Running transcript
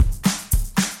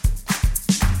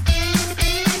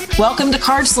Welcome to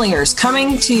Card Slingers,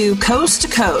 coming to coast to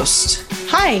coast.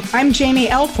 Hi, I'm Jamie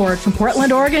Elford from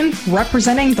Portland, Oregon,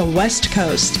 representing the West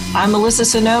Coast. I'm Melissa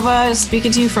Sonova,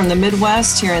 speaking to you from the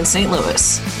Midwest here in St.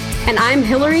 Louis. And I'm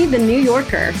Hillary, the New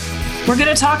Yorker. We're going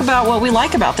to talk about what we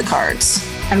like about the cards.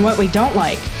 And what we don't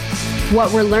like.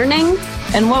 What we're learning.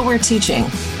 And what we're teaching.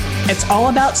 It's all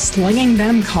about slinging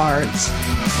them cards.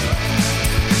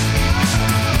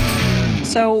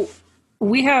 So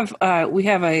we have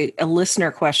a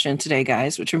listener question today,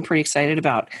 guys, which I'm pretty excited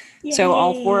about. Yay. So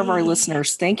all 4 of our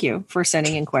listeners, thank you for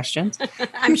sending in questions.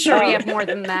 I'm sure we have more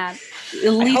than that.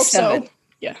 At least 7. So.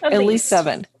 Yeah, at least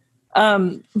 7.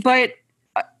 But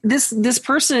this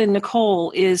person,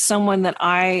 Nicole, is someone that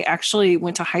I actually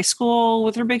went to high school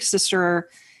with her big sister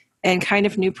and kind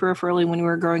of knew peripherally when we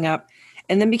were growing up,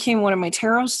 and then became one of my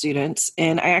tarot students.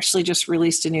 And I actually just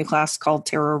released a new class called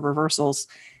Tarot Reversals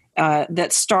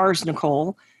that stars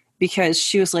Nicole, because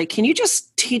she was like, can you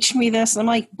just teach me this? And I'm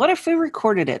like, what if we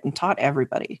recorded it and taught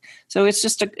everybody? So it's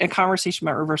just a conversation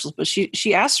about reversals, but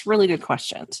she asked really good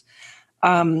questions.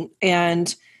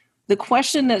 And the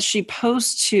question that she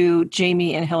posed to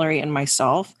Jamie and Hillary and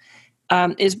myself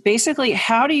is basically,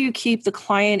 how do you keep the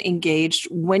client engaged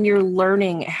when you're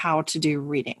learning how to do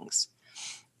readings?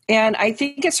 And I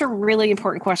think it's a really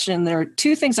important question. There are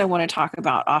 2 things I want to talk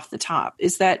about off the top,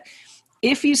 is that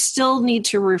if you still need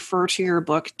to refer to your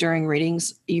book during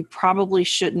readings, you probably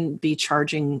shouldn't be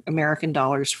charging American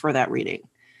dollars for that reading.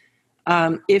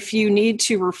 If you need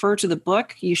to refer to the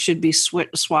book, you should be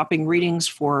swapping readings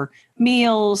for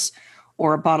meals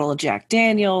or a bottle of Jack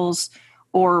Daniels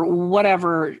or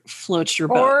whatever floats your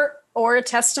boat. Or a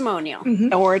testimonial.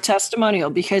 Mm-hmm. Or a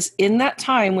testimonial, because in that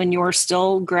time when you're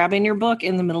still grabbing your book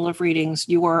in the middle of readings,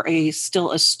 you are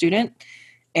still a student.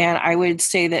 And I would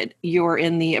say that you're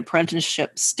in the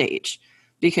apprenticeship stage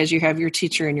because you have your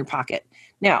teacher in your pocket.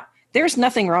 Now, there's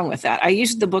nothing wrong with that. I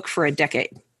used the book for a decade,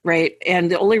 right? And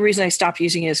the only reason I stopped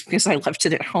using it is because I left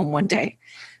it at home one day.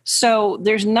 So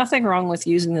there's nothing wrong with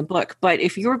using the book. But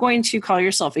if you're going to call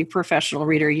yourself a professional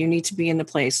reader, you need to be in the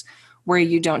place where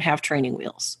you don't have training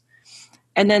wheels.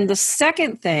 And then the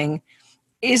second thing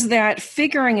is that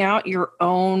figuring out your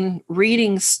own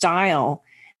reading style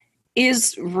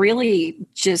is really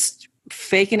just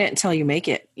faking it until you make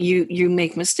it. You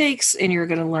make mistakes, and you're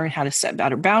going to learn how to set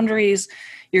better boundaries.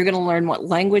 You're going to learn what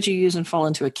language you use and fall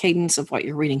into a cadence of what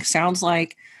your reading sounds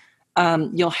like.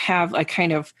 You'll have a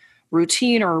kind of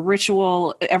routine or a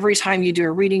ritual. Every time you do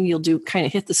a reading, you'll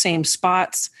hit the same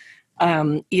spots,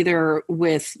 either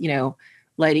with,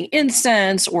 lighting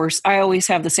incense, or I always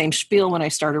have the same spiel when I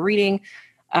start a reading,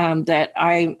 that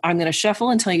I'm going to shuffle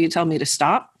until you tell me to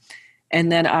stop. And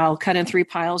then I'll cut in 3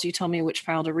 piles. You tell me which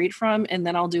pile to read from. And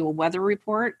then I'll do a weather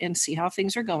report and see how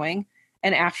things are going.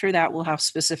 And after that, we'll have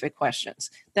specific questions.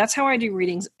 That's how I do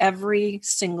readings every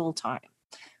single time.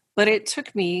 But it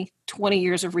took me 20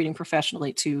 years of reading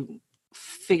professionally to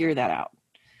figure that out.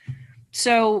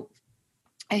 So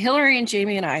Hillary and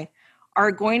Jamie and I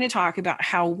are going to talk about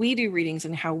how we do readings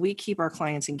and how we keep our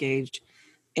clients engaged.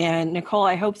 And Nicole,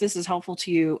 I hope this is helpful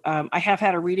to you. I have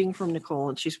had a reading from Nicole,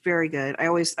 and she's very good.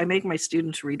 I make my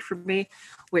students read for me,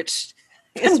 which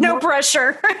is no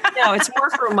pressure. No, it's more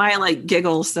for my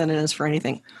giggles than it is for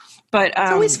anything. But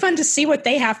it's always fun to see what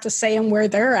they have to say and where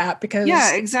they're at, because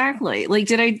exactly.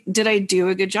 Did I do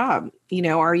a good job?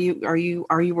 Are you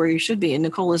where you should be? And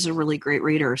Nicole is a really great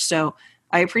reader, so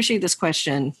I appreciate this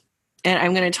question, and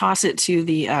I'm going to toss it to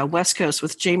the West Coast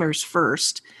with Jamers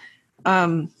first.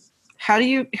 How do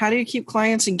you keep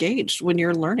clients engaged when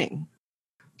you're learning?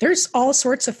 There's all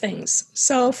sorts of things.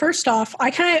 So first off,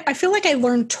 I feel like I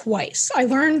learned twice. I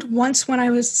learned once when I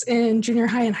was in junior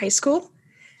high and high school,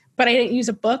 but I didn't use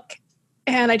a book,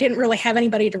 and I didn't really have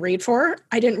anybody to read for.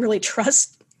 I didn't really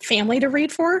trust family to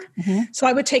read for. Mm-hmm. So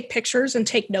I would take pictures and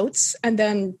take notes and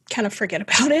then kind of forget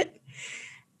about it.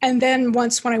 And then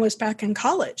once when I was back in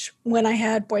college, when I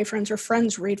had boyfriends or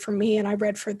friends read for me and I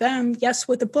read for them, yes,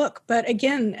 with a book. But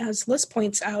again, as Liz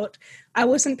points out, I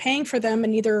wasn't paying for them,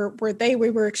 and neither were they.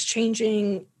 We were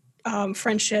exchanging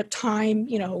friendship, time,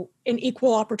 an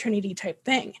equal opportunity type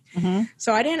thing. Mm-hmm.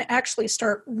 So I didn't actually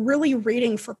start really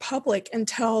reading for public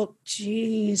until,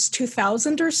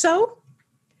 2000 or so.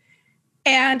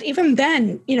 And even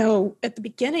then, at the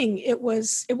beginning, it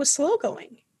was slow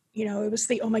going. It was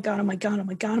the, oh my God, am I going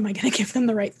to give them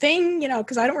the right thing?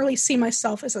 Because I don't really see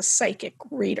myself as a psychic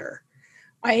reader.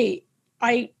 I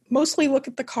mostly look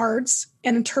at the cards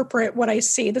and interpret what I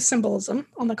see, the symbolism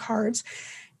on the cards.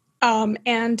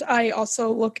 And I also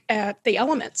look at the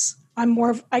elements. I'm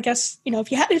more of, I guess,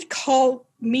 if you had to call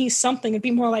me something, it'd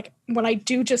be more like when I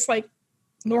do just like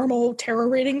normal tarot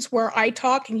readings where I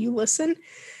talk and you listen.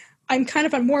 I'm kind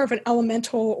of a more of an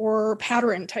elemental or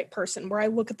pattern type person where I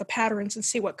look at the patterns and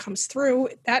see what comes through.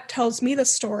 That tells me the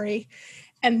story.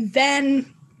 And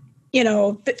then,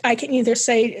 I can either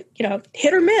say,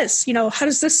 hit or miss, how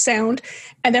does this sound?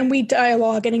 And then we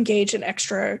dialogue and engage in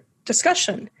extra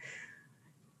discussion.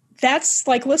 That's,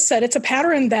 like Liz said, it's a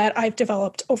pattern that I've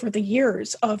developed over the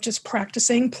years of just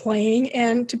practicing, playing.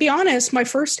 And to be honest,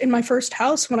 in my first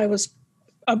house, when I was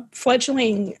a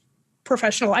fledgling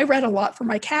professional, I read a lot for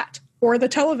my cat or the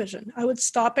television. I would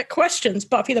stop at questions.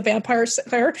 Buffy the Vampire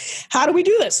Slayer, how do we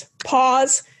do this?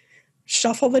 Pause,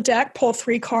 shuffle the deck, pull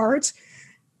 3 cards.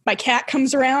 My cat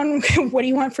comes around, what do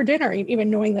you want for dinner?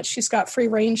 Even knowing that she's got free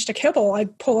range to kibble,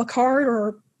 I'd pull a card or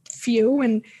a few,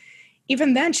 and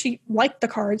even then she liked the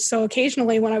cards. So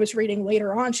occasionally when I was reading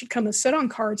later on, she'd come and sit on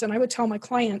cards, and I would tell my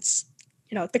clients,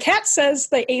 the cat says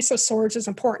the Ace of Swords is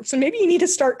important, so maybe you need to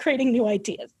start creating new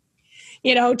ideas,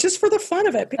 just for the fun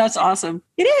of it. That's awesome.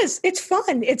 It is. It's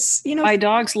fun. It's, My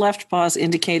dog's left paws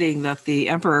indicating that the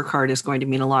Emperor card is going to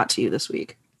mean a lot to you this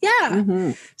week. Yeah.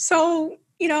 Mm-hmm. So,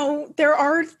 there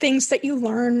are things that you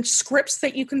learn, scripts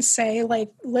that you can say,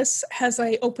 like Liz has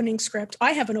an opening script.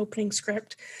 I have an opening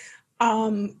script.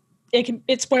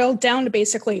 It's boiled down to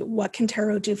basically, what can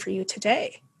tarot do for you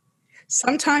today?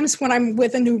 Sometimes when I'm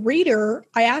with a new reader,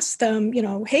 I ask them,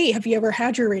 hey, have you ever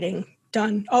had your reading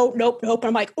done? Oh, nope.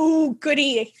 I'm like, oh,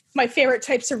 goody. My favorite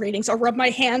types of readings. I'll rub my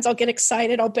hands. I'll get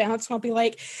excited. I'll bounce. And I'll be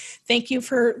like, thank you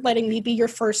for letting me be your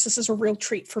first. This is a real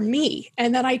treat for me.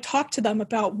 And then I talk to them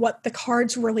about what the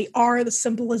cards really are, the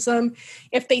symbolism,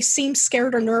 if they seem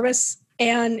scared or nervous.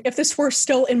 And if this were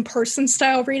still in-person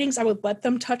style readings, I would let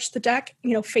them touch the deck,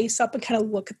 face up and kind of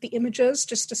look at the images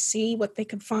just to see what they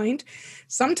could find.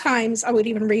 Sometimes I would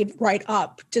even read right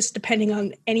up, just depending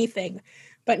on anything.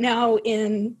 But now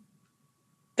in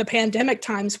the pandemic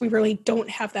times, we really don't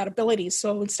have that ability.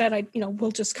 So instead,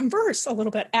 we'll just converse a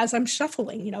little bit as I'm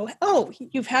shuffling, oh,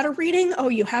 you've had a reading? Oh,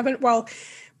 you haven't? Well,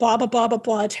 blah, blah, blah, blah,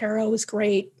 blah. Tarot is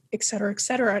great, et cetera, et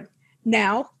cetera.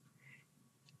 Now,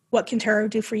 what can tarot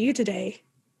do for you today?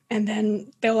 And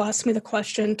then they'll ask me the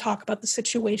question, talk about the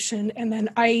situation. And then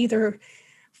I either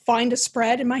find a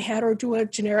spread in my head or do a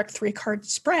generic 3-card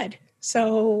spread.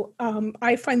 So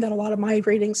I find that a lot of my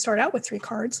readings start out with 3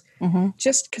 cards,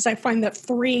 just because I find that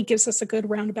 3 gives us a good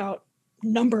roundabout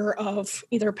number of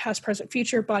either past, present,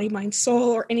 future, body, mind,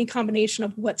 soul, or any combination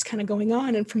of what's kind of going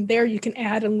on. And from there, you can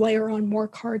add and layer on more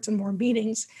cards and more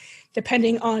meanings,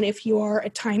 depending on if you are a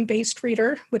time-based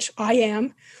reader, which I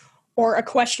am, or a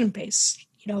question-based.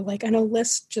 Like I know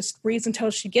Liz just reads until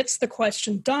she gets the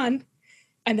question done,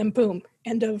 and then boom,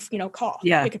 end of, call.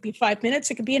 Yeah. It could be 5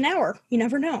 minutes. It could be an hour. You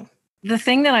never know. The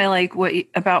thing that I like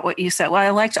about what you said, well,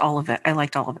 I liked all of it.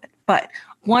 But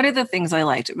one of the things I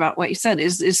liked about what you said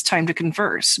is time to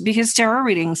converse, because tarot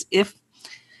readings,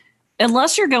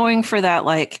 unless you're going for that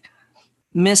like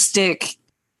mystic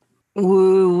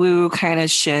woo woo kind of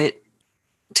shit,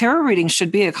 tarot readings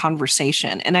should be a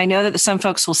conversation. And I know that some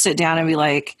folks will sit down and be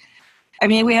like,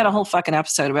 we had a whole fucking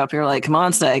episode about people like, come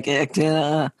on, psychic.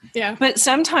 Yeah. But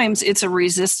sometimes it's a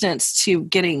resistance to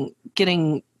getting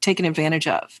taken advantage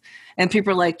of. And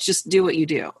people are like, just do what you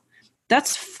do.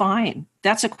 That's fine.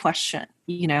 That's a question.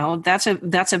 That's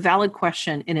a valid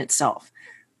question in itself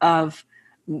of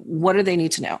what do they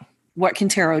need to know? What can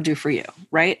tarot do for you?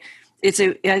 Right.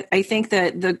 I think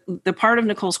that the part of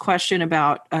Nicole's question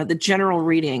about the general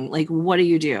reading, like, what do?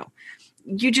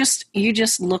 You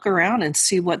just look around and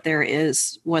see what there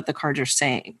is, what the cards are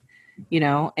saying,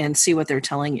 and see what they're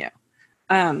telling you.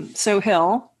 So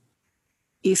Hill,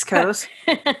 East Coast.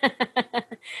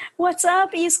 What's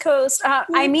up, East Coast?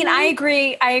 I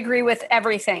agree with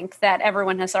everything that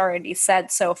everyone has already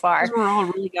said so far. We're all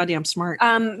really goddamn smart.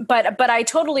 But I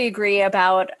totally agree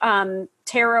about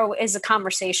tarot is a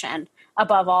conversation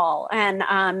above all, and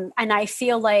I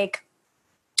feel like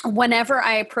whenever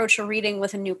I approach a reading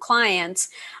with a new client,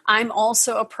 I'm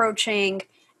also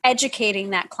educating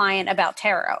that client about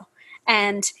tarot.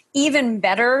 And even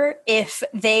better if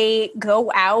they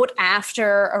go out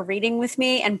after a reading with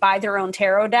me and buy their own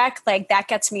tarot deck. Like, that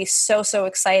gets me so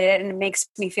excited, and it makes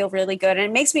me feel really good. And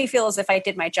it makes me feel as if I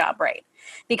did my job right,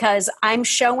 because I'm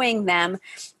showing them,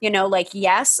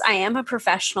 yes, I am a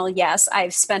professional. Yes,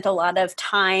 I've spent a lot of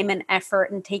time and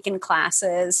effort and taken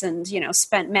classes and,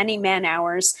 spent many man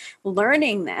hours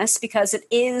learning this, because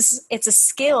it's a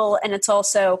skill, and it's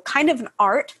also kind of an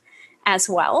art as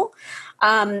well.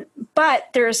 But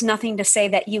there's nothing to say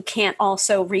that you can't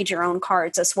also read your own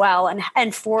cards as well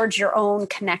and forge your own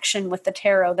connection with the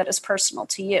tarot that is personal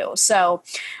to you. So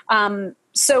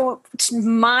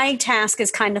my task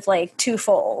is kind of like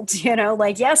twofold,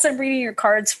 like, yes, I'm reading your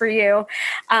cards for you.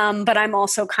 But I'm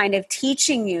also kind of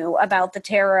teaching you about the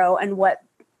tarot and what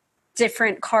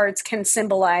different cards can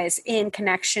symbolize in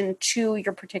connection to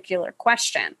your particular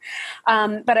question.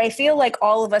 But I feel like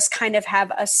all of us kind of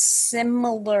have a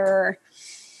similar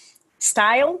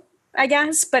style, I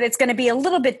guess, but it's going to be a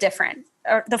little bit different.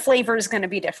 Or the flavor is going to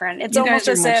be different. It's you almost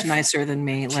guys are as much if nicer than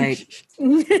me. Like,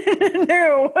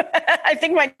 no, I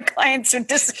think my clients would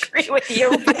disagree with you.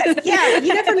 But. Yeah,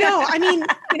 you never know. I mean,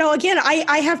 again,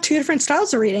 I have two different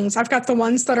styles of readings. I've got the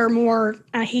ones that are more,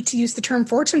 I hate to use the term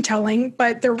fortune telling,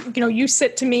 but they're, you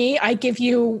sit to me, I give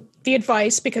you the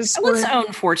advice because let's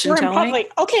own fortune telling.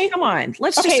 Okay, come on,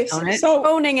 let's just own it. So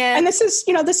owning it, and this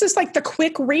is like the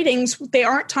quick readings. They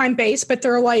aren't time based, but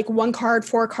they're like 1 card,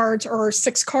 4 cards, or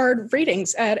 6 card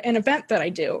readings at an event that I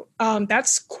do.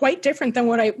 That's quite different than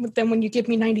when you give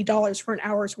me $90 for an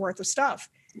hour's worth of stuff.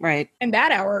 Right. And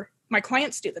that hour, my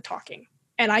clients do the talking,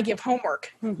 and I give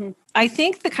homework. Mm-hmm. I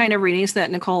think the kind of readings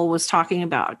that Nicole was talking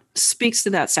about speaks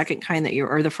to that second kind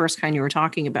or the first kind you were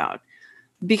talking about.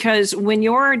 Because when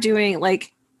you're doing,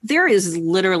 like, there is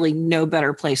literally no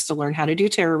better place to learn how to do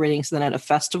tarot readings than at a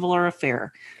festival or a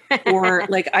fair. Or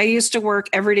like, I used to work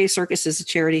Everyday Circus as a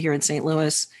charity here in St.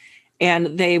 Louis,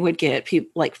 and they would get people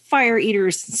like fire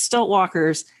eaters, stilt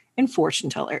walkers, and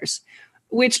fortune tellers,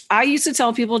 which I used to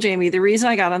tell people, Jamie, the reason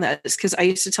I got on that is because I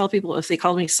used to tell people if they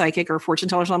called me psychic or fortune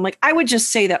teller, I'm like, I would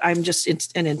just say that I'm just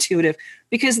an intuitive,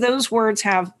 because those words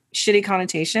have shitty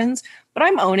connotations, but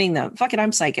I'm owning them. Fuck it,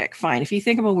 I'm psychic. Fine. If you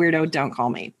think I'm a weirdo, don't call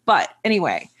me. But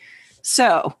anyway,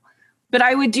 but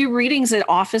I would do readings at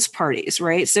office parties,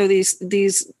 right? So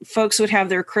these folks would have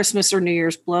their Christmas or New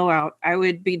Year's blowout. I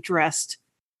would be dressed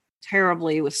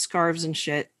terribly with scarves and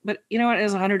shit. But you know what?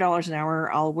 It's $100 an hour.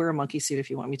 I'll wear a monkey suit if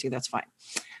you want me to. That's fine.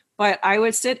 But I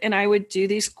would sit and I would do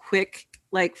these quick,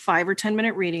 like 5 or 10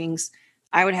 minute readings.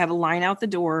 I would have a line out the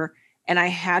door, and I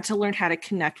had to learn how to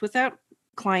connect with that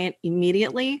client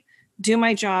immediately, do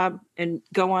my job, and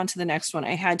go on to the next one.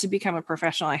 I had to become a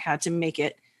professional. I had to make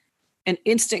it an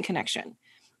instant connection.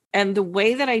 And the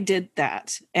way that I did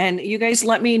that, and you guys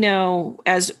let me know,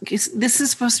 as this is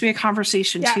supposed to be a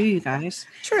conversation too, you guys.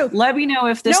 True. Let me know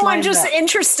if this. No, I'm just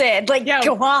interested. Like,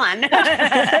 go on.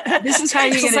 This is how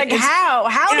you get like,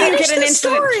 how do you get an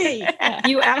story?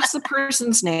 You ask the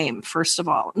person's name, first of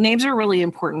all. Names are really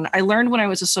important. I learned when I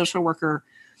was a social worker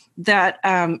that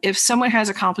if someone has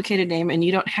a complicated name and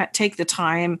you don't take the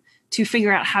time to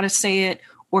figure out how to say it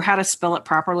or how to spell it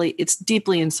properly, it's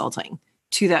deeply insulting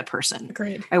to that person.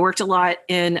 Agreed. I worked a lot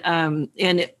in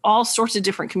all sorts of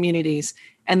different communities.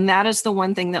 And that is the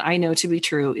one thing that I know to be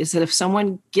true, is that if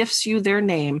someone gifts you their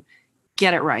name,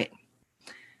 get it right.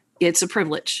 It's a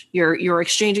privilege. You're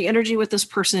exchanging energy with this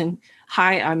person.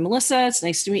 Hi, I'm Melissa. It's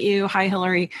nice to meet you. Hi,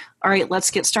 Hillary. All right,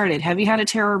 let's get started. Have you had a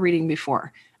tarot reading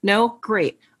before? No?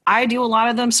 Great. I do a lot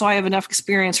of them, so I have enough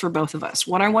experience for both of us.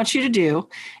 What I want you to do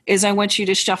is I want you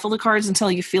to shuffle the cards until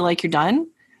you feel like you're done,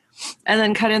 and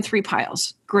then cut in 3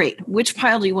 piles. Great. Which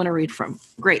pile do you want to read from?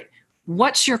 Great.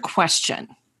 What's your question?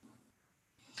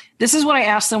 This is what I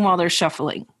ask them while they're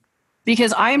shuffling,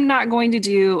 because I'm not going to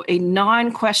do a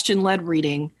non-question led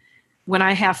reading when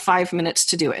I have 5 minutes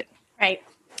to do it. Right.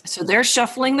 So they're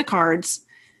shuffling the cards.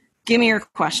 Give me your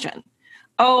question.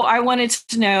 Oh, I wanted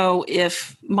to know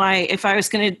if I was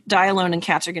going to die alone and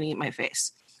cats are going to eat my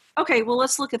face. Okay, well,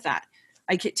 let's look at that.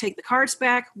 I can take the cards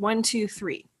back. 1, 2,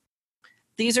 3.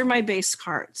 These are my base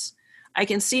cards. I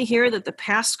can see here that the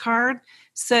past card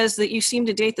says that you seem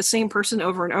to date the same person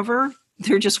over and over.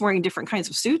 They're just wearing different kinds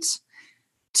of suits.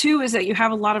 2 is that you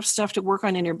have a lot of stuff to work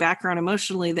on in your background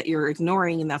emotionally that you're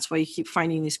ignoring, and that's why you keep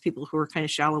finding these people who are kind of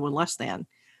shallow and less than.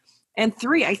 And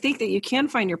 3, I think that you can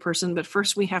find your person, but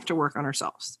first we have to work on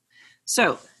ourselves.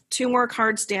 So 2 more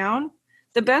cards down.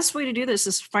 The best way to do this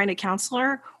is find a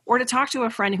counselor or to talk to a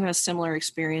friend who has similar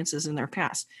experiences in their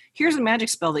past. Here's a magic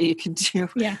spell that you can do.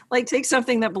 Yeah. Like, take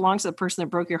something that belongs to the person that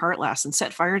broke your heart last and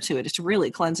set fire to it. It's really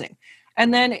cleansing.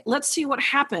 And then let's see what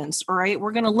happens. All right.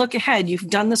 We're going to look ahead. You've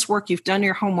done this work. You've done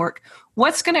your homework.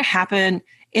 What's going to happen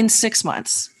in 6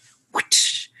 months?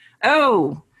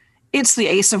 Oh, it's the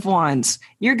Ace of Wands.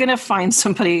 You're going to find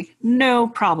somebody, no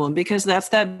problem, because that's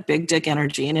that big dick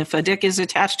energy. And if a dick is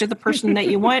attached to the person that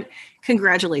you want,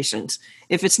 congratulations.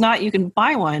 If it's not, you can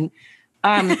buy one.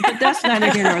 But that's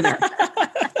neither here nor there.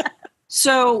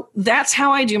 So that's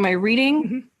how I do my reading.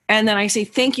 Mm-hmm. And then I say,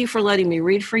 thank you for letting me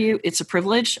read for you. It's a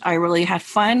privilege. I really had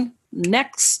fun.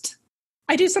 Next.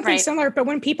 I do something Right. similar, but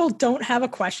when people don't have a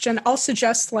question, I'll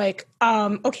suggest like,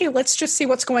 okay, let's just see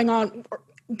what's going on.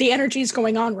 The energy is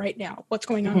going on right now. What's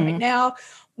going on right now?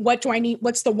 What do I need?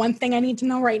 What's the one thing I need to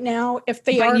know right now? If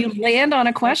they But are, you land on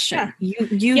a question.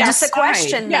 You That's decide, a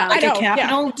question. Yeah, though. I like know. a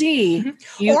capital D.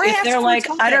 Or I If ask they're for a like,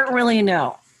 I topic. don't really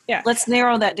know. Yeah. Let's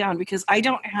narrow that down because I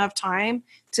don't have time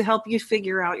to help you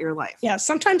figure out your life. Yeah,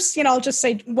 sometimes, I'll just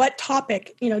say, what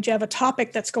topic, do you have a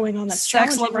topic that's going on that's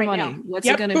Sex, challenging love, or right money. now? What's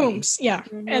it gonna be? booms. Yeah.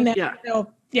 And then,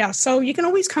 Yeah. so you can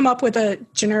always come up with a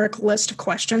generic list of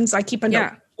questions. I keep a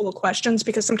note full of questions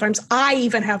because sometimes I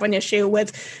even have an issue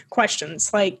with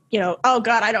questions like, oh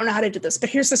God, I don't know how to do this, but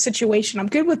here's the situation. I'm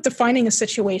good with defining a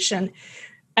situation.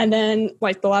 And then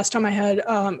like the last time I had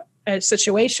a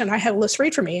situation, I had Liz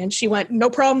read for me and she went, no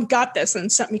problem, got this, and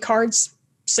sent me cards,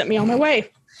 sent me on my way.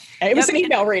 It was an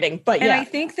email reading, but I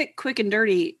think that Quick and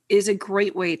Dirty is a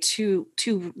great way to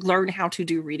learn how to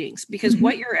do readings because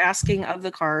what you're asking of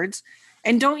the cards,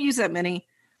 and don't use that many.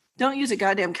 Don't use a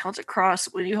goddamn Celtic cross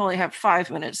when you only have 5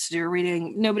 minutes to do a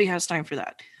reading. Nobody has time for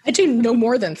that. I do no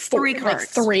more than 3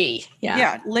 cards. Like 3. Yeah.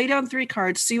 Yeah. Lay down 3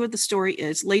 cards, see what the story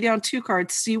is. Lay down 2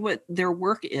 cards, see what their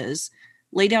work is.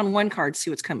 Lay down 1 card,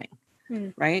 see what's coming.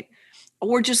 Right?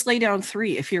 Or just lay down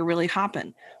 3 if you're really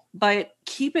hopping. But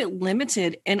keep it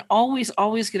limited and always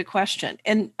get a question.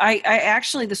 And I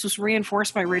actually, this was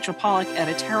reinforced by Rachel Pollack at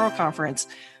a tarot conference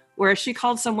where she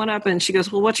called someone up and she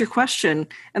goes, well, what's your question?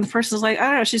 And the person's like, I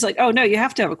don't know. She's like, oh no, you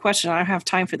have to have a question. I don't have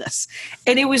time for this.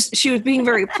 And she was being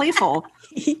very playful,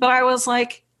 but I was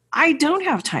like, I don't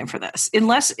have time for this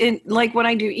unless like when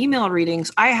I do email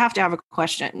readings, I have to have a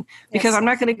question because I'm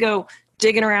not going to go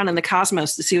digging around in the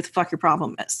cosmos to see what the fuck your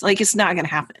problem is. Like, it's not going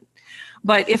to happen.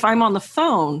 But if I'm on the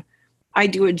phone, I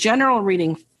do a general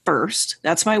reading first.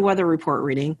 That's my weather report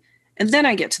reading. And then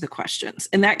I get to the questions.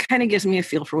 And that kind of gives me a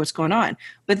feel for what's going on.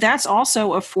 But that's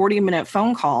also a 40-minute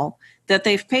phone call that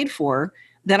they've paid for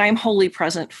that I'm wholly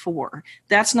present for.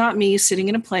 That's not me sitting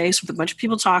in a place with a bunch of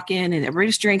people talking and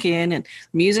everybody's drinking and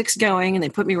music's going and they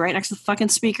put me right next to the fucking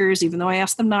speakers, even though I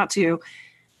asked them not to.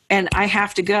 And I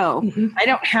have to go. I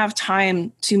don't have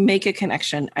time to make a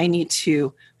connection. I need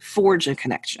to forge a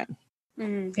connection.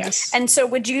 Yes. And so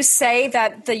would you say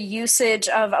that the usage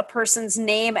of a person's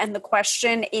name and the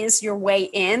question is your way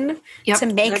in to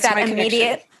make that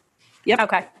immediate? Yep.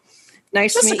 Okay.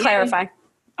 Nice Just to meet to clarify. you.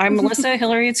 I'm Melissa.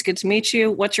 Hillary, it's good to meet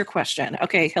you. What's your question?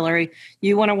 Okay, Hillary,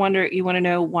 you want to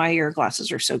know why your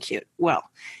glasses are so cute. Well,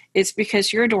 it's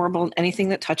because you're adorable and anything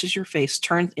that touches your face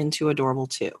turns into adorable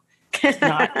too.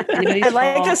 Not I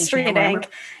like this reading.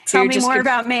 Tell me more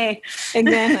about me.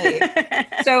 Exactly.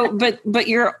 So, but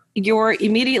you're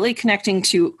immediately connecting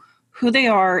to who they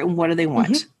are and what do they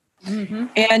want.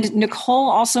 And Nicole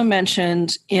also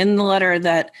mentioned in the letter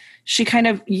that she kind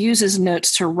of uses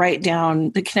notes to write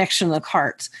down the connection of the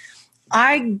cards.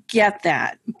 I get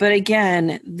that. But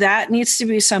again, that needs to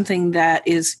be something that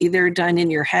is either done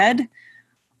in your head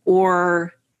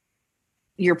or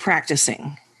you're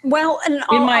practicing. Well, and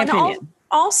in my opinion.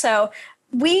 Also,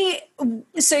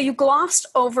 so you glossed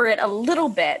over it a little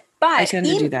bit, but I tend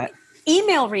to do that.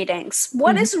 Email readings.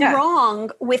 What is wrong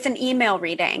with an email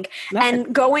reading? Nothing.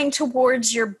 And going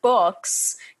towards your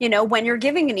books, when you're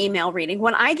giving an email reading.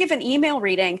 When I give an email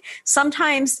reading,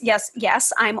 sometimes,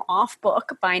 yes, I'm off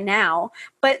book by now,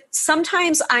 but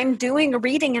sometimes I'm doing a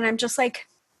reading and I'm just like,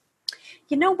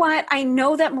 you know what? I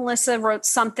know that Melissa wrote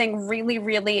something really,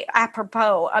 really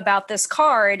apropos about this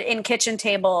card in Kitchen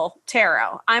Table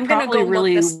Tarot. I'm going to go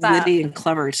really look this up. witty and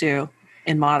clever too,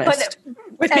 and modest.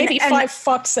 With maybe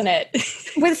 $5 in it.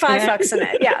 With $5 in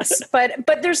it, yes.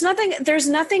 But there's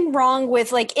nothing wrong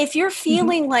with, like, if you're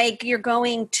feeling like you're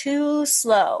going too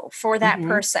slow for that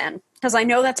person, because I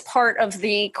know that's part of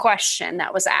the question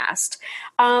that was asked.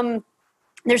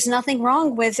 There's nothing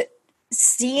wrong with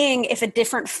seeing if a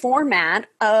different format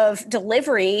of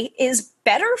delivery is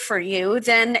better for you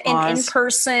than an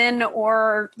in-person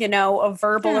or, a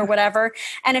verbal or whatever.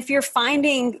 And if you're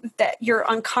finding that you're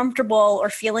uncomfortable or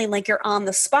feeling like you're on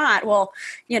the spot, well,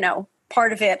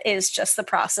 part of it is just the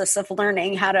process of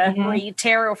learning how to read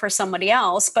tarot for somebody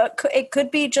else. But it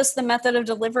could be just the method of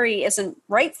delivery isn't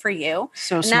right for you.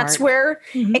 So and that's where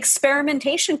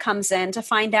experimentation comes in to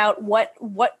find out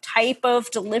what type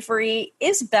of delivery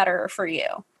is better for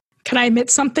you. Can I admit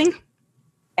something?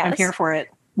 Yes. I'm here for it.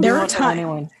 There are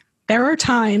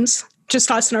times,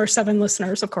 just us and our 7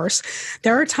 listeners, of course,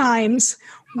 there are times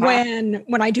when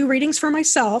I do readings for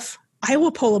myself, I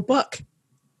will pull a book.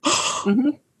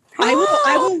 I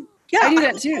will. Yeah, I do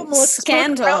that too.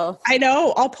 Scandal. I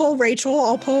know. I'll pull Rachel.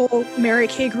 I'll pull Mary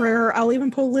K. Greer. I'll even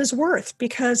pull Liz Worth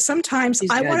because sometimes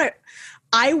I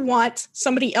I want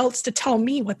somebody else to tell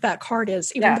me what that card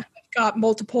is, even though I've got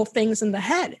multiple things in the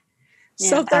head.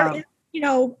 So there is,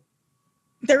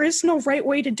 there is no right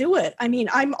way to do it. I mean,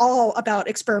 I'm all about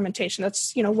experimentation.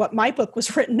 That's, what my book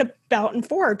was written about and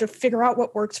for, to figure out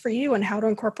what works for you and how to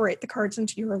incorporate the cards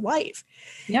into your life.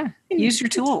 Yeah. Use your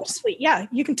tools.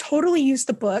 You can totally use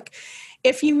the book.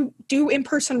 If you do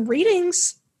in-person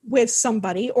readings with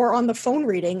somebody or on the phone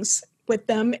readings with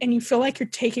them and you feel like you're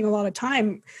taking a lot of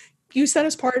time, use that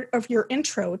as part of your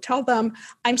intro. Tell them,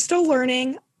 I'm still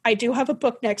learning. I do have a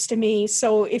book next to me.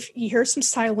 So if you hear some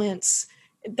silence,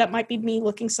 that might be me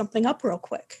looking something up real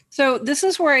quick. So this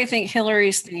is where I think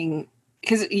Hillary's thing,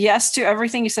 because yes to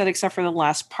everything you said except for the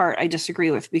last part, I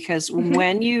disagree with, because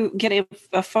when you get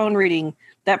a phone reading,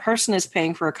 that person is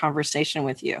paying for a conversation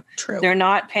with you. True. They're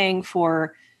not paying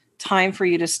for time for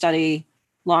you to study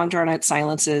long drawn out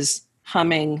silences,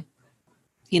 humming,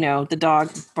 the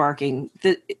dog barking.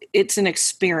 It's an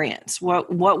experience.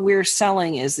 What we're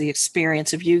selling is the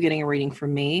experience of you getting a reading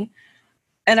from me.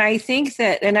 And I think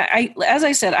that, and as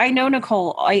I said, I know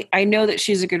Nicole, I know that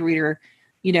she's a good reader,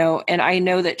 and I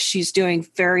know that she's doing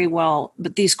very well,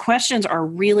 but these questions are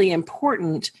really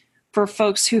important for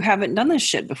folks who haven't done this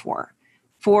shit before.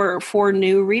 For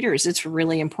new readers, it's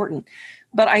really important.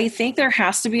 But I think there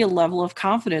has to be a level of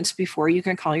confidence before you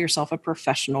can call yourself a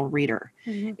professional reader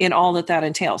in all that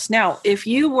entails. Now, if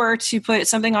you were to put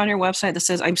something on your website that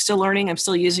says, I'm still learning, I'm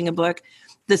still using a book,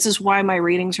 this is why my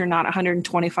readings are not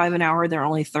 125 an hour, they're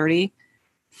only 30.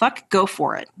 Fuck, go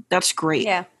for it. That's great.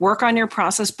 Yeah. Work on your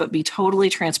process, but be totally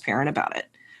transparent about it.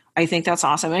 I think that's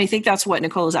awesome. And I think that's what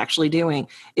Nicole is actually doing,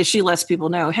 is she lets people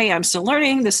know, hey, I'm still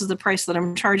learning. This is the price that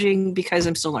I'm charging because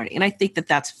I'm still learning. And I think that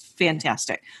that's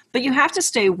fantastic. But you have to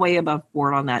stay way above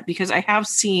board on that, because I have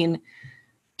seen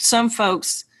some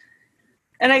folks,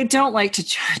 and I don't like to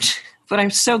judge, but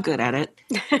I'm so good at it,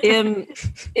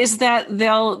 is that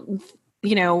they'll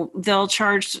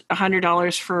charge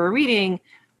 $100 for a reading,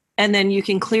 and then you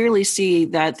can clearly see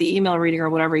that the email reading or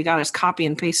whatever you got is copy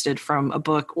and pasted from a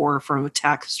book or from a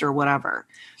text or whatever.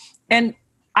 And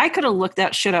I could have looked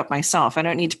that shit up myself. I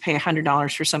don't need to pay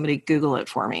 $100 for somebody to Google it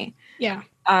for me. Yeah.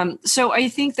 So I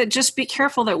think that just be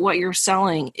careful that what you're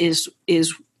selling is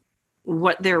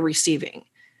what they're receiving.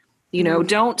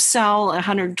 Don't sell a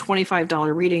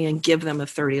 $125 reading and give them a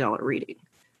 $30 reading.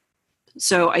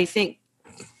 So I think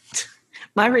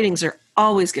my readings are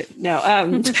always good. No,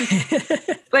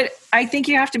 but I think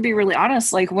you have to be really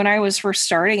honest. Like when I was first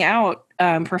starting out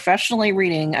professionally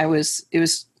reading, it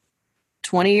was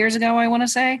 20 years ago, I want to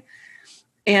say.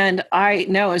 And I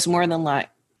know it's more than like,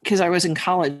 because I was in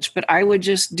college, but I would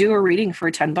just do a reading for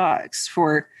 $10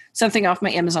 for something off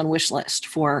my Amazon wish list,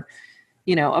 for,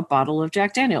 a bottle of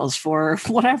Jack Daniels, for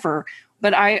whatever.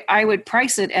 But I would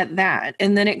price it at that.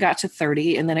 And then it got to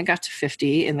 30, and then it got to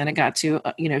 50, and then it got to,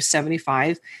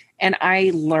 75. And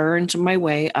I learned my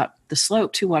way up the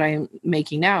slope to what I'm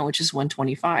making now, which is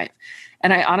 125.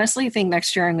 And I honestly think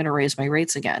next year I'm going to raise my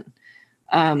rates again.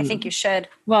 I think you should.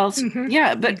 Well,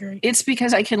 yeah, but it's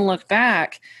because I can look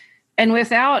back and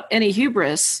without any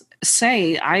hubris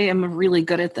say, I am really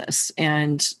good at this.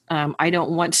 And I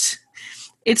don't want...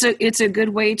 It's a good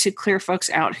way to clear folks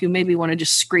out who maybe want to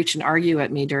just screech and argue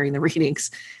at me during the readings,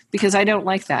 because I don't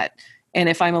like that. And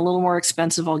if I'm a little more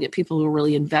expensive, I'll get people who are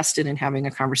really invested in having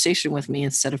a conversation with me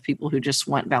instead of people who just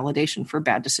want validation for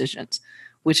bad decisions,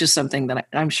 which is something that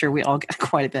I'm sure we all get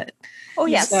quite a bit. Oh,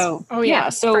 yes. So,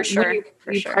 So for sure.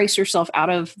 when you price yourself out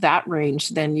of that range,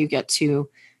 then you get to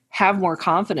have more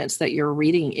confidence that your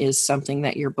reading is something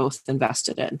that you're both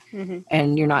invested in.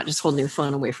 And you're not just holding your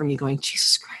phone away from you going,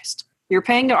 Jesus Christ. You're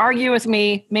paying to argue with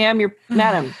me, ma'am.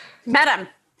 Madam.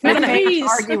 You're paying to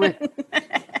argue with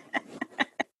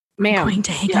ma'am. I'm going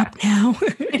to hang up now.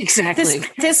 Exactly.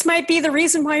 This might be the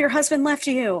reason why your husband left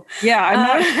you. Yeah, I'm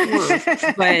not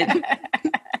sure, but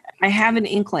I have an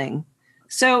inkling.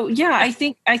 So yeah, I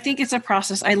think it's a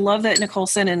process. I love that Nicole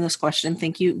sent in this question.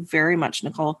 Thank you very much,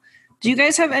 Nicole. Do you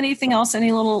guys have anything else?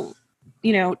 Any little,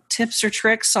 tips or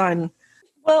tricks on?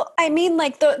 Well, I mean,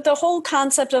 like the whole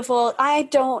concept of, well, I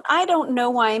don't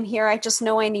know why I'm here. I just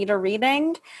know I need a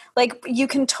reading. Like you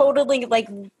can totally like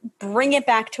bring it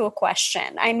back to a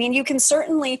question. I mean, you can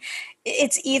certainly,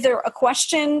 it's either a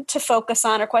question to focus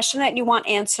on, a question that you want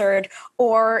answered,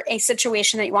 or a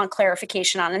situation that you want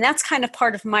clarification on. And that's kind of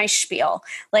part of my spiel.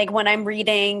 Like when I'm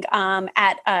reading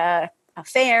at a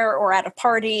fair or at a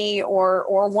party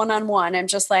or one-on-one, and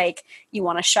just like, you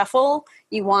want to shuffle,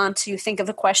 you want to think of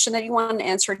the question that you want an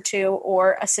answer to,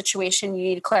 or a situation you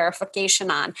need clarification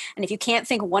on. And if you can't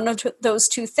think one of those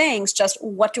two things, just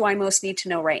what do I most need to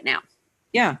know right now?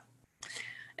 Yeah.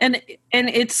 And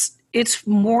it's it's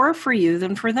more for you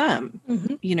than for them,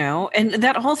 you know? And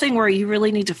that whole thing where you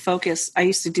really need to focus. I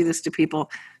used to do this to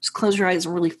people. Just close your eyes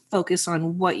and really focus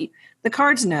on what the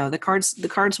cards know. The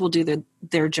cards will do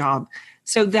their job.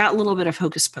 So that little bit of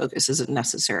hocus pocus isn't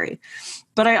necessary.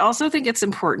 But I also think it's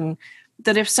important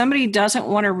that if somebody doesn't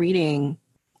want a reading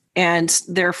and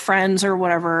their friends or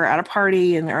whatever at a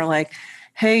party and they're like,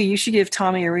 hey, you should give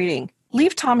Tommy a reading,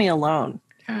 leave Tommy alone.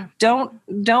 Yeah.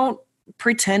 Don't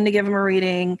pretend to give him a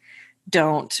reading.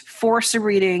 Don't force a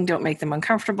reading. Don't make them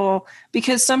uncomfortable,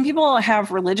 because some people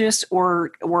have religious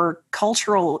or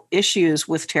cultural issues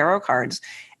with tarot cards,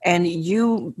 and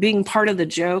you being part of the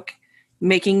joke,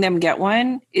 making them get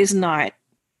one, is not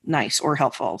nice or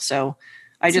helpful. So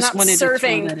I just wanted to throw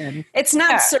that in. It's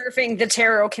not serving the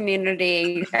tarot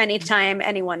community anytime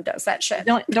anyone does that shit.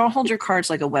 Don't hold your cards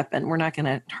like a weapon. We're not going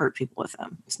to hurt people with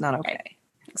them. It's not okay. Right.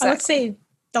 Exactly. I would say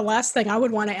the last thing I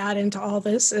would want to add into all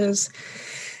this is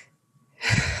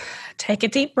take a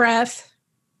deep breath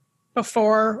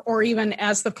before or even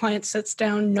as the client sits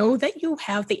down. Know that you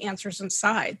have the answers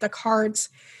inside. The cards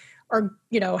are,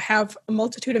 have a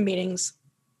multitude of meanings,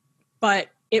 but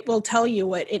it will tell you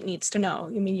what it needs to know.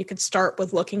 I mean, you could start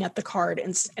with looking at the card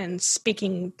and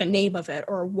speaking the name of it,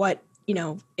 or what,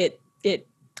 it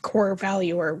core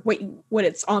value, or what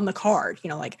it's on the card.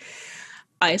 Like,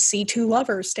 I see two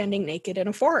lovers standing naked in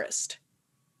a forest.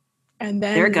 And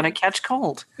then they're going to catch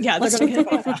cold. Yeah, they're going to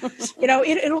get cold.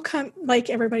 It'll come, like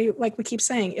everybody, like we keep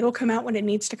saying, it'll come out when it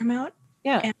needs to come out.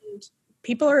 Yeah. And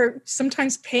people are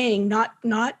sometimes paying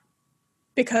not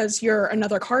because you're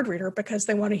another card reader, because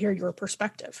they want to hear your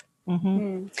perspective.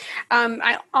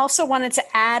 I also wanted to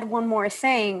add one more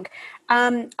thing.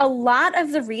 A lot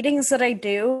of the readings that I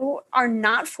do are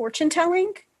not fortune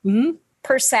telling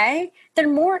per se. They're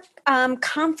more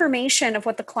confirmation of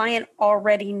what the client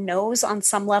already knows on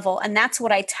some level. And that's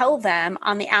what I tell them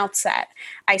on the outset.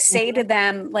 I say to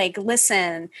them, like,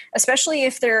 listen, especially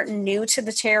if they're new to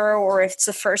the tarot or if it's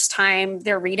the first time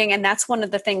they're reading. And that's one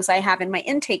of the things I have in my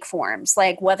intake forms,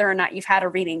 like whether or not you've had a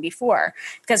reading before.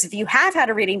 Because if you have had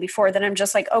a reading before, then I'm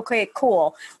just like, okay,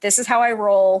 cool. This is how I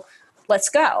roll. Let's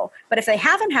go. But if they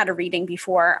haven't had a reading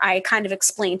before, I kind of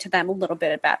explain to them a little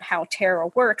bit about how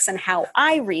tarot works and how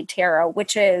I read tarot,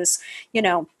 which is,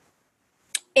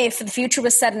 if the future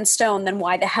was set in stone, then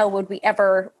why the hell would we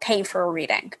ever pay for a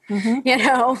reading?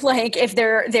 Like if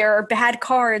there are bad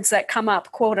cards that come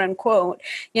up, quote unquote,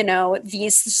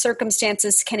 these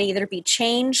circumstances can either be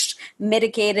changed,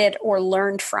 mitigated, or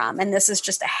learned from. And this is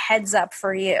just a heads up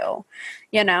for you,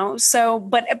 So,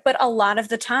 but a lot of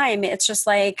the time it's just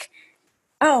like,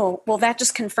 oh, well, that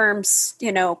just confirms,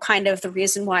 kind of the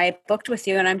reason why I booked with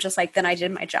you. And I'm just like, then I did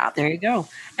my job. There you go.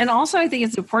 And also, I think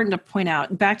it's important to point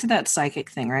out, back to that psychic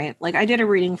thing, right? Like, I did a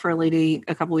reading for a lady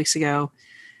a couple weeks ago.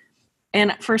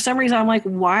 And for some reason, I'm like,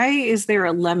 why is there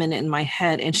a lemon in my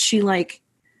head? And she one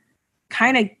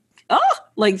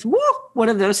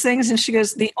of those things. And she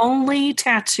goes, the only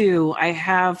tattoo I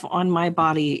have on my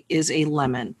body is a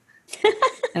lemon.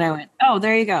 And I went, oh,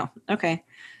 there you go. Okay.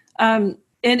 And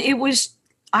it was,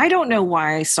 I don't know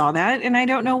why I saw that, and I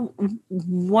don't know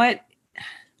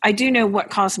I do know what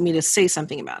caused me to say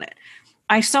something about it.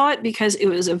 I saw it because it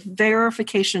was a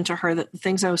verification to her that the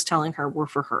things I was telling her were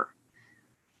for her.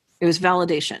 It was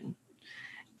validation.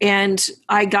 And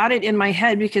I got it in my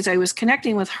head because I was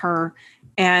connecting with her,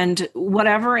 and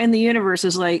whatever in the universe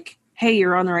is like, hey,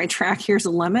 you're on the right track. Here's a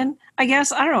lemon. I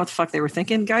guess. I don't know what the fuck they were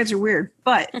thinking. Guys are weird.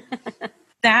 But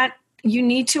that, you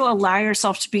need to allow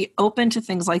yourself to be open to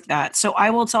things like that. So I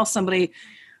will tell somebody,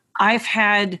 I've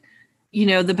had,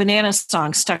 the banana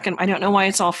song stuck in, I don't know why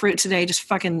it's all fruit today. Just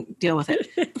fucking deal with it.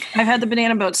 I've had the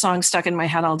Banana Boat song stuck in my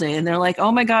head all day. And they're like,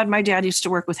 oh my God, my dad used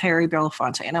to work with Harry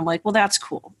Belafonte. And I'm like, well, that's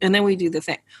cool. And then we do the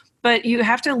thing. But you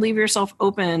have to leave yourself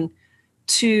open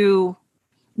to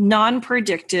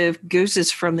non-predictive gooses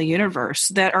from the universe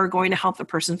that are going to help the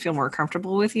person feel more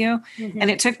comfortable with you. And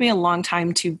it took me a long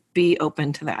time to be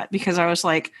open to that, because I was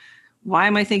like, why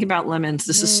am I thinking about lemons?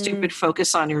 This is stupid.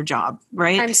 Focus on your job,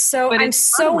 right? I'm so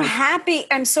happy.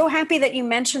 I'm so happy that you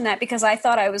mentioned that, because I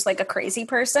thought I was like a crazy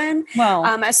person. Well,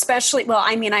 especially,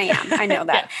 I mean, I am. I know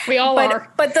that. We all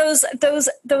are. But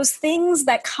those things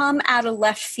that come out of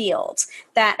left field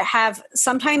that have,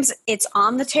 sometimes it's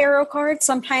on the tarot card,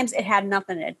 sometimes it had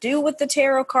nothing to do with the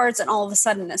tarot cards, and all of a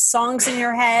sudden a song's in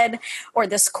your head, or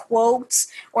this quote,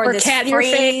 or this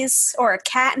phrase, or a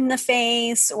cat in the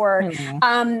face, or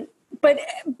but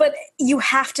you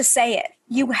have to say it.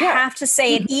 You have to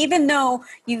say it, even though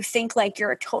you think like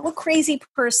you're a total crazy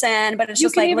person, but it's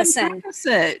just like, listen.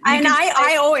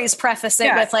 I always preface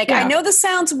it with like, I know this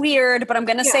sounds weird, but I'm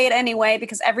going to say it anyway,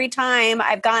 because every time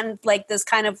I've gotten like this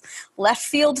kind of left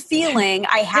field feeling,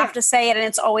 I have to say it, and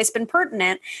it's always been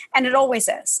pertinent, and it always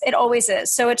is. It always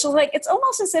is. So it's just like, it's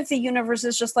almost as if the universe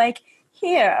is just like,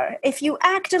 here, if you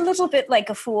act a little bit like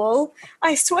a fool,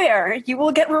 I swear you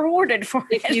will get rewarded for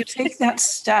it. If you take that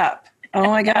step. Oh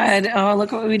my God. Oh,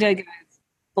 look what we did, guys.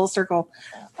 Full circle.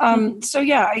 So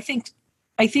yeah, I think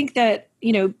that,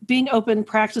 being open,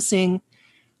 practicing,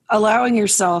 allowing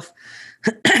yourself,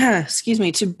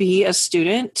 to be a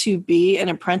student, to be an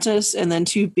apprentice, and then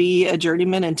to be a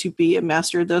journeyman and to be a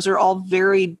master. Those are all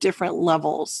very different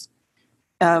levels.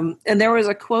 And there was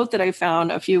a quote that I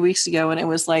found a few weeks ago, and it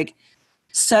was like,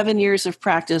 7 years of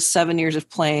practice, 7 years of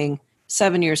playing,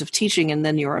 7 years of teaching, and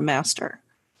then you're a master.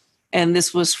 And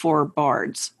this was for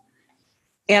bards.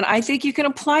 And I think you can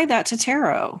apply that to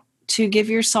tarot, to give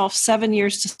yourself 7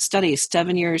 years to study,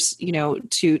 7 years,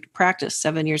 to practice,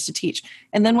 7 years to teach.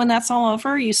 And then when that's all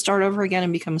over, you start over again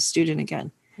and become a student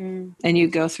again. And you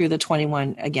go through the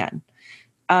 21 again.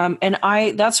 And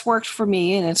that's worked for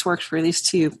me, and it's worked for these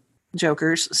two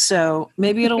jokers. So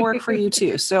maybe it'll work for you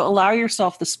too. So allow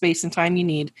yourself the space and time you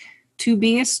need to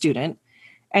be a student.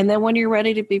 And then when you're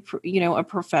ready to be, a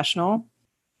professional,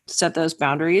 set those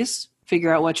boundaries,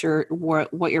 figure out what your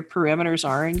parameters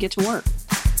are, and get to work.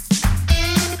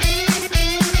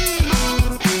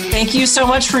 Thank you so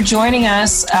much for joining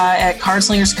us at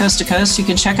Cardslingers Coast to Coast. You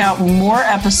can check out more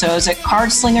episodes at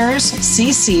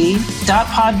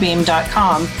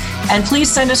cardslingerscc.podbeam.com. And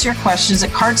please send us your questions at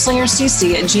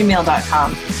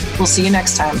cardslingerscc@gmail.com. We'll see you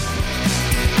next time.